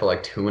did that for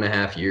like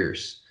 2.5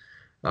 years.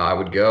 I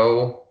would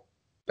go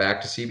back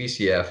to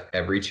CBCF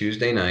every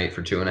Tuesday night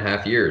for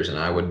 2.5 years, and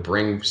I would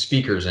bring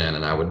speakers in,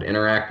 and I would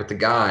interact with the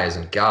guys.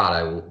 And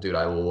God, dude,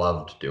 I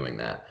loved doing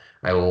that.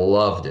 I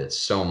loved it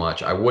so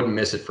much. I wouldn't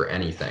miss it for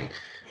anything.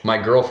 My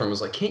girlfriend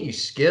was like, "Can't you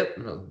skip?"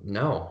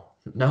 No,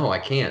 no, I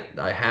can't.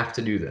 I have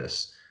to do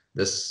this.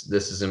 This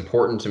is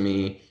important to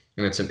me,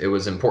 and it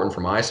was important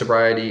for my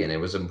sobriety, and it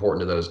was important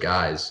to those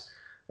guys.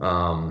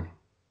 Um,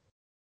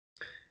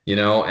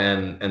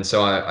 and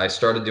so I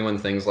started doing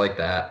things like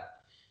that.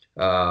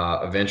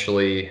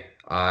 Eventually,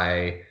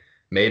 I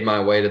made my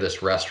way to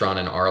this restaurant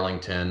in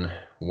Arlington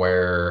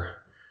where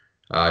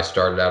I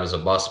started out as a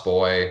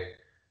busboy,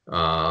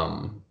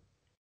 um,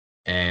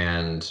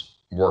 and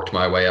worked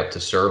my way up to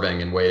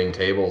serving and waiting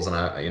tables, and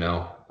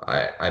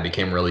I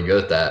became really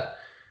good at that,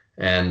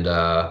 and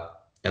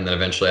and then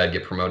eventually I'd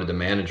get promoted to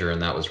manager,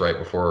 and that was right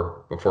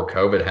before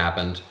COVID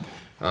happened.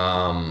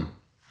 Um,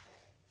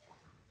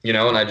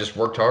 and I just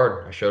worked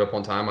hard. I showed up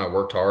on time. I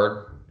worked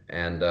hard,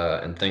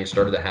 and things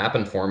started to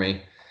happen for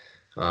me.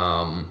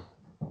 Um,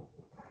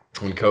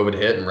 when COVID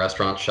hit and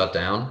restaurants shut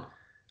down,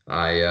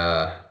 I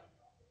uh,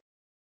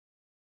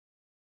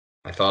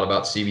 I thought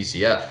about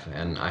CBCF,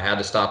 and I had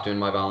to stop doing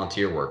my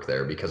volunteer work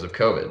there because of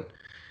COVID.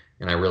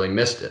 and I really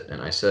missed it.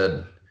 And I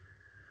said,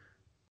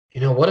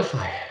 what if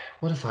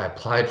I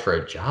applied for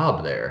a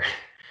job there?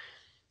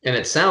 And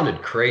it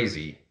sounded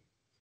crazy,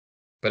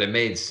 but it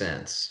made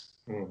sense.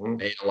 Hmm.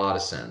 Made a lot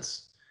of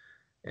sense.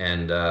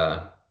 And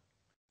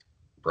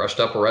brushed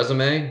up a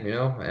resume,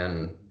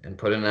 and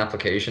put in an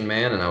application,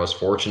 man. And I was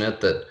fortunate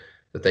that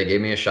they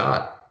gave me a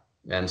shot.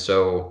 And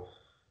so,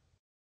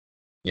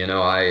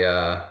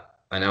 I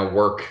now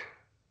work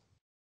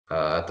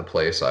at the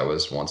place I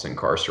was once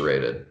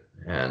incarcerated,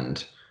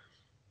 and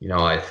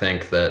I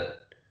think that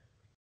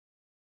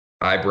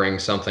I bring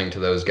something to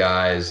those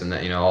guys, and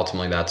that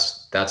ultimately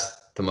that's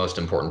the most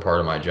important part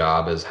of my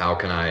job is how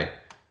can I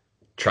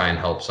try and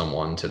help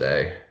someone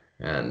today,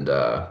 and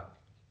I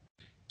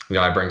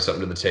bring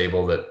something to the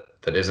table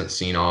that isn't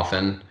seen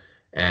often,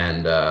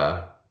 and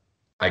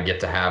I get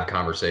to have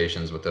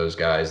conversations with those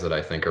guys that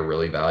I think are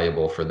really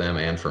valuable for them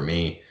and for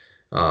me.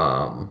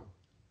 Um,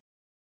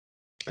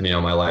 and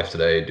my life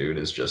today, dude,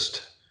 is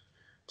just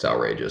it's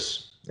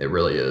outrageous. It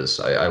really is.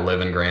 I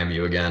live in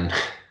Grandview again,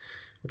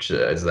 which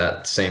is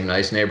that same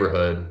nice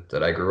neighborhood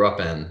that I grew up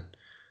in.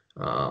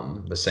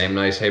 The same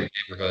nice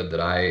neighborhood that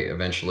I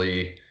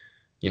eventually,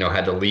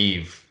 had to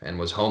leave and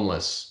was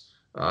homeless.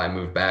 I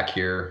moved back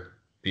here,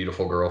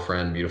 beautiful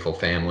girlfriend, beautiful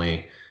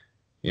family.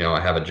 I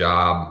have a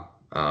job,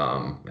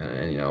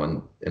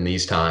 and in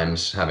these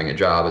times, having a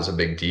job is a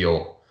big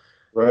deal.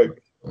 Right.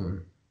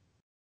 Um,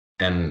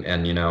 and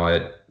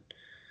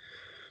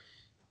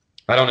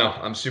I don't know.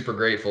 I'm super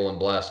grateful and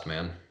blessed,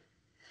 man.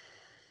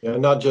 Yeah,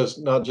 not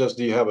just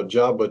do you have a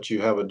job, but you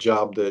have a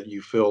job that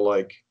you feel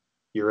like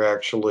you're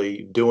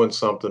actually doing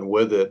something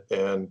with it.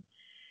 And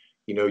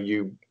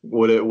you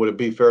would it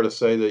be fair to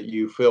say that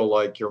you feel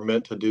like you're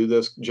meant to do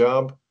this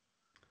job? Like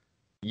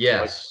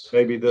Yes,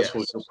 maybe this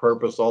was yes. your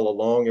purpose all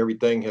along.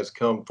 Everything has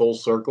come full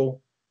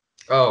circle.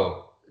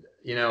 Oh,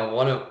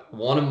 one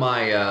of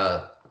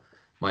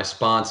my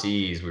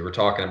sponsees, we were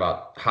talking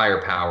about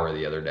higher power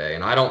the other day,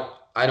 and I don't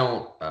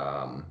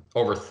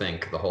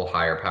overthink the whole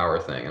higher power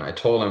thing. And I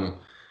told him,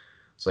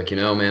 it's like,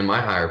 man, my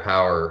higher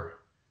power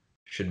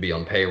should be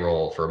on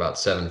payroll for about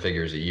 7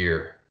 figures a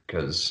year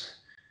because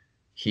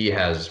he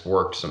has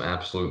worked some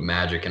absolute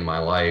magic in my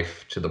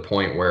life to the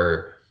point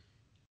where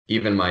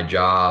even my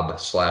job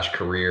slash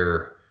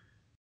career,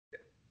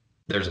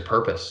 there's a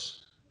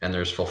purpose and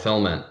there's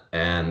fulfillment.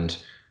 And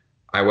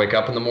I wake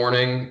up in the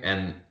morning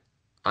and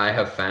I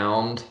have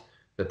found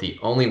that the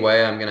only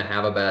way I'm going to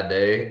have a bad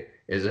day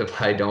is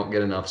if I don't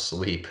get enough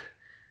sleep.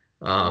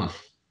 Um,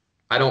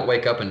 I don't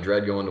wake up and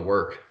dread going to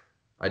work.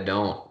 I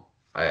don't.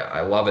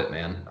 I love it,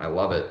 man. I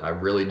love it. I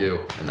really do.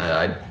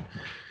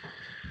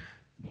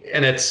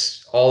 And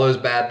it's all those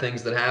bad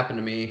things that happened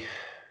to me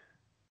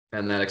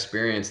and that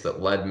experience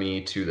that led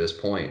me to this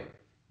point.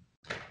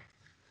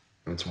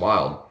 It's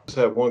wild. Just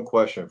have one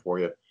question for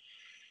you.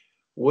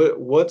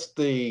 What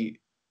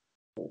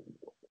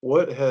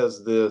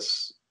has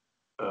this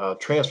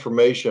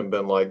transformation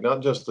been like?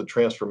 Not just the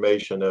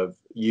transformation of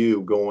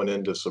you going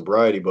into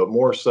sobriety, but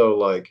more so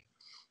like,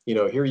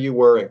 here you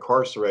were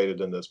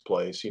incarcerated in this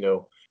place. At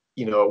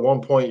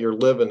one point you're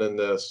living in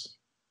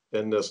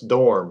this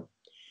dorm,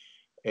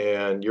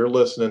 and you're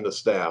listening to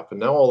staff, and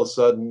now all of a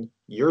sudden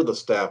you're the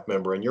staff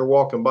member, and you're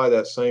walking by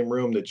that same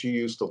room that you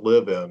used to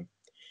live in,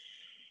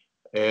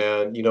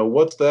 and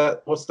what's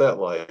that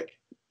like?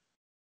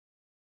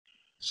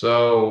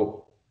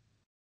 So,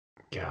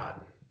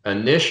 God,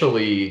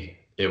 initially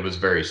it was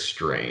very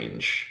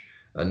strange.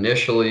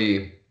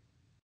 Initially,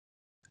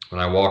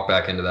 when I walked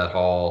back into that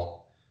hall,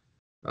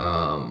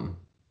 um,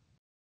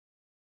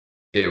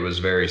 it was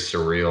very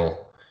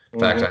surreal.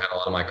 In fact, Hmm. I had a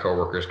lot of my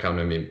coworkers come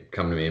to me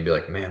and be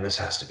like, "Man, this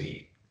has to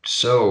be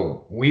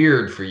so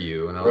weird for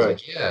you." And I was Right.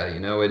 like, "Yeah,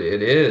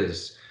 it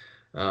is."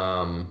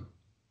 Um,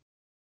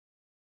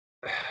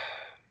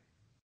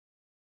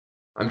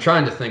 I'm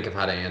trying to think of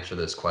how to answer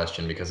this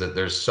question because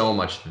there's so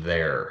much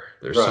there.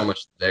 There's so Right.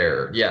 much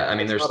there. Yeah, I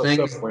mean, It's not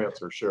a simple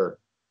answer, sure.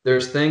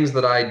 there's things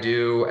that I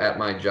do at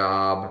my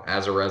job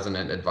as a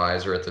resident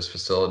advisor at this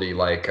facility,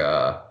 like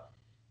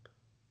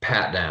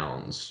pat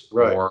downs,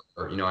 Right. or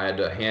I had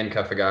to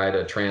handcuff a guy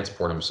to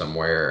transport him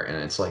somewhere, and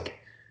it's like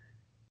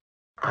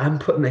I'm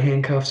putting the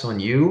handcuffs on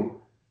you,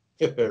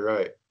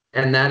 Right.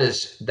 and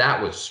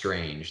that was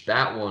strange.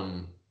 That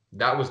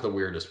was the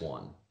weirdest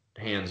one,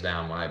 hands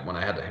down. When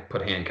I had to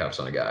put handcuffs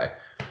on a guy,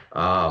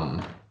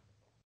 um,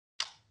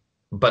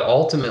 but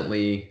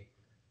ultimately,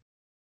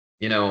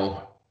 you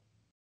know,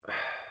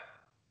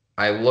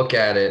 I look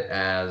at it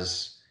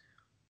as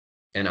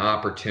an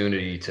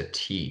opportunity to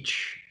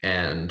teach,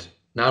 and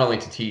not only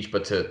to teach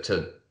but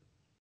to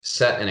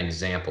set an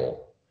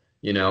example,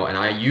 and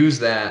I use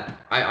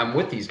that. I'm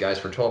with these guys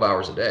for 12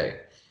 hours a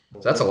day, so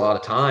that's Hmm. a lot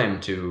of time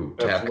to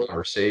have Absolutely.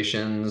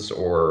 conversations,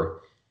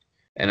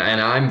 and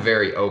I'm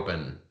very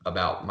open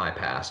about my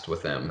past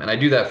with them, and I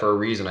do that for a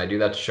reason. I do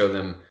that to show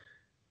them,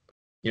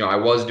 I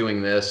was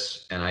doing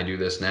this and I do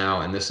this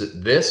now, and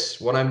this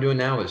what I'm doing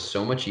now is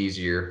so much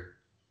easier.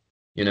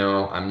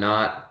 I'm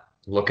not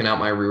looking out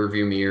my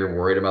rearview mirror,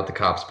 worried about the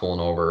cops pulling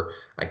over.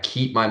 I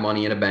keep my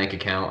money in a bank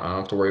account. I don't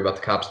have to worry about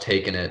the cops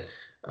taking it.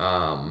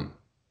 Um,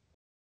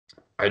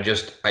 I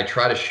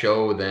try to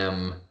show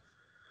them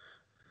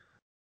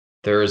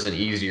there is an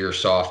easier,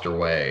 softer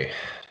way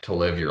to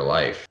live your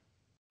life.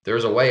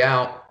 There's a way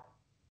out.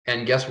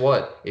 And guess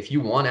what? If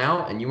you want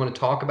out and you want to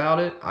talk about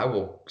it, I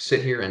will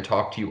sit here and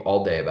talk to you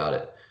all day about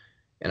it.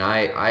 And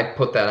I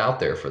put that out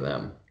there for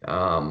them.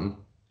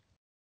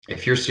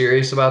 If you're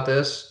serious about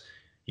this,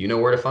 you know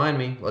where to find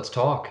me. Let's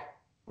talk.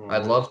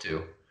 I'd Hmm. love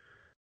to.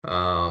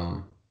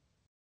 Um,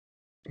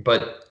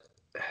 but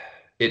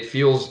it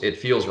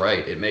feels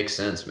right. It makes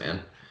sense,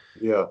 man.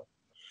 Yeah,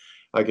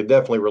 I could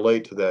definitely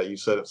relate to that. You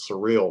said it's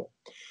surreal.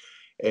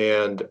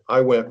 And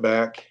I went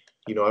back,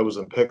 I was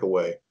in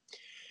Pickaway,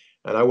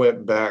 and I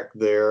went back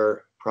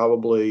there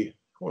probably, I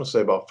want to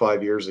say about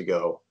 5 years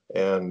ago,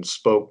 and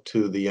spoke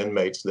to the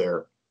inmates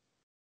there.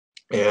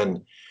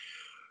 And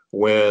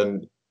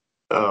when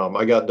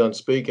I got done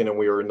speaking, and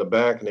we were in the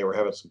back, and they were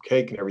having some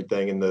cake and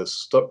everything, and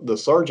the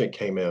sergeant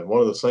came in,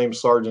 one of the same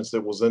sergeants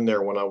that was in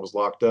there when I was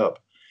locked up,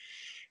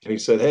 and he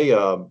said, "Hey,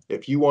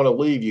 if you want to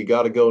leave, you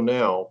got to go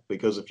now,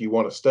 because if you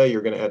want to stay,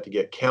 you're going to have to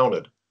get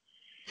counted."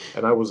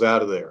 And I was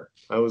out of there.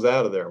 I was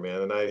out of there,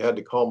 man. And I had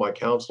to call my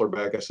counselor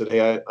back. I said,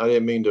 "Hey, I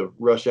didn't mean to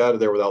rush out of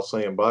there without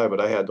saying bye,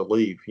 but I had to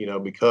leave,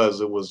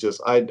 because it was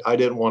just, I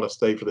didn't want to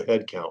stay for the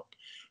head count.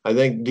 I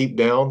think deep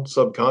down,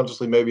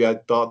 subconsciously, maybe I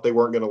thought they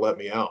weren't going to let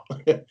me out."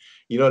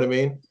 You know what I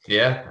mean?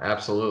 Yeah,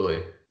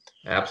 absolutely.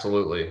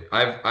 Absolutely.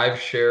 I've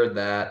shared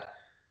that.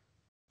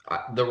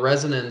 The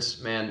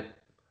residents, man,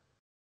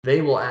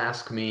 they will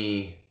ask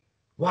me,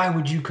 "Why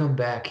would you come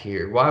back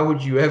here? Why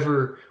would you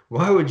ever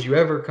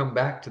come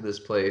back to this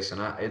place?"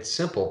 And it's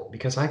simple,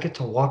 because I get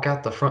to walk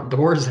out the front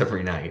doors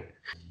every night.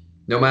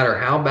 No matter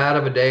how bad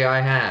of a day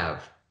I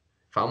have,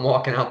 if I'm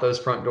walking out those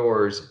front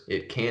doors,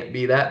 it can't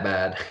be that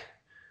bad.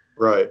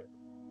 Right.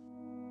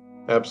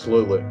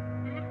 Absolutely.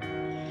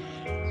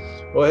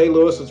 Well, hey,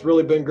 Lewis, it's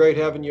really been great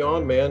having you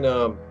on, man.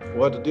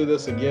 We'll have to do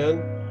this again,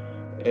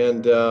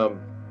 and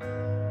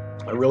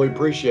I really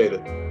appreciate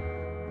it.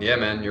 Yeah,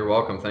 man, you're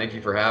welcome. Thank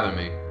you for having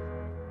me.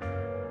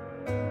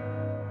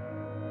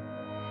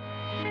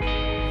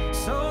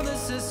 So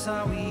this is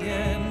how we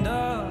end.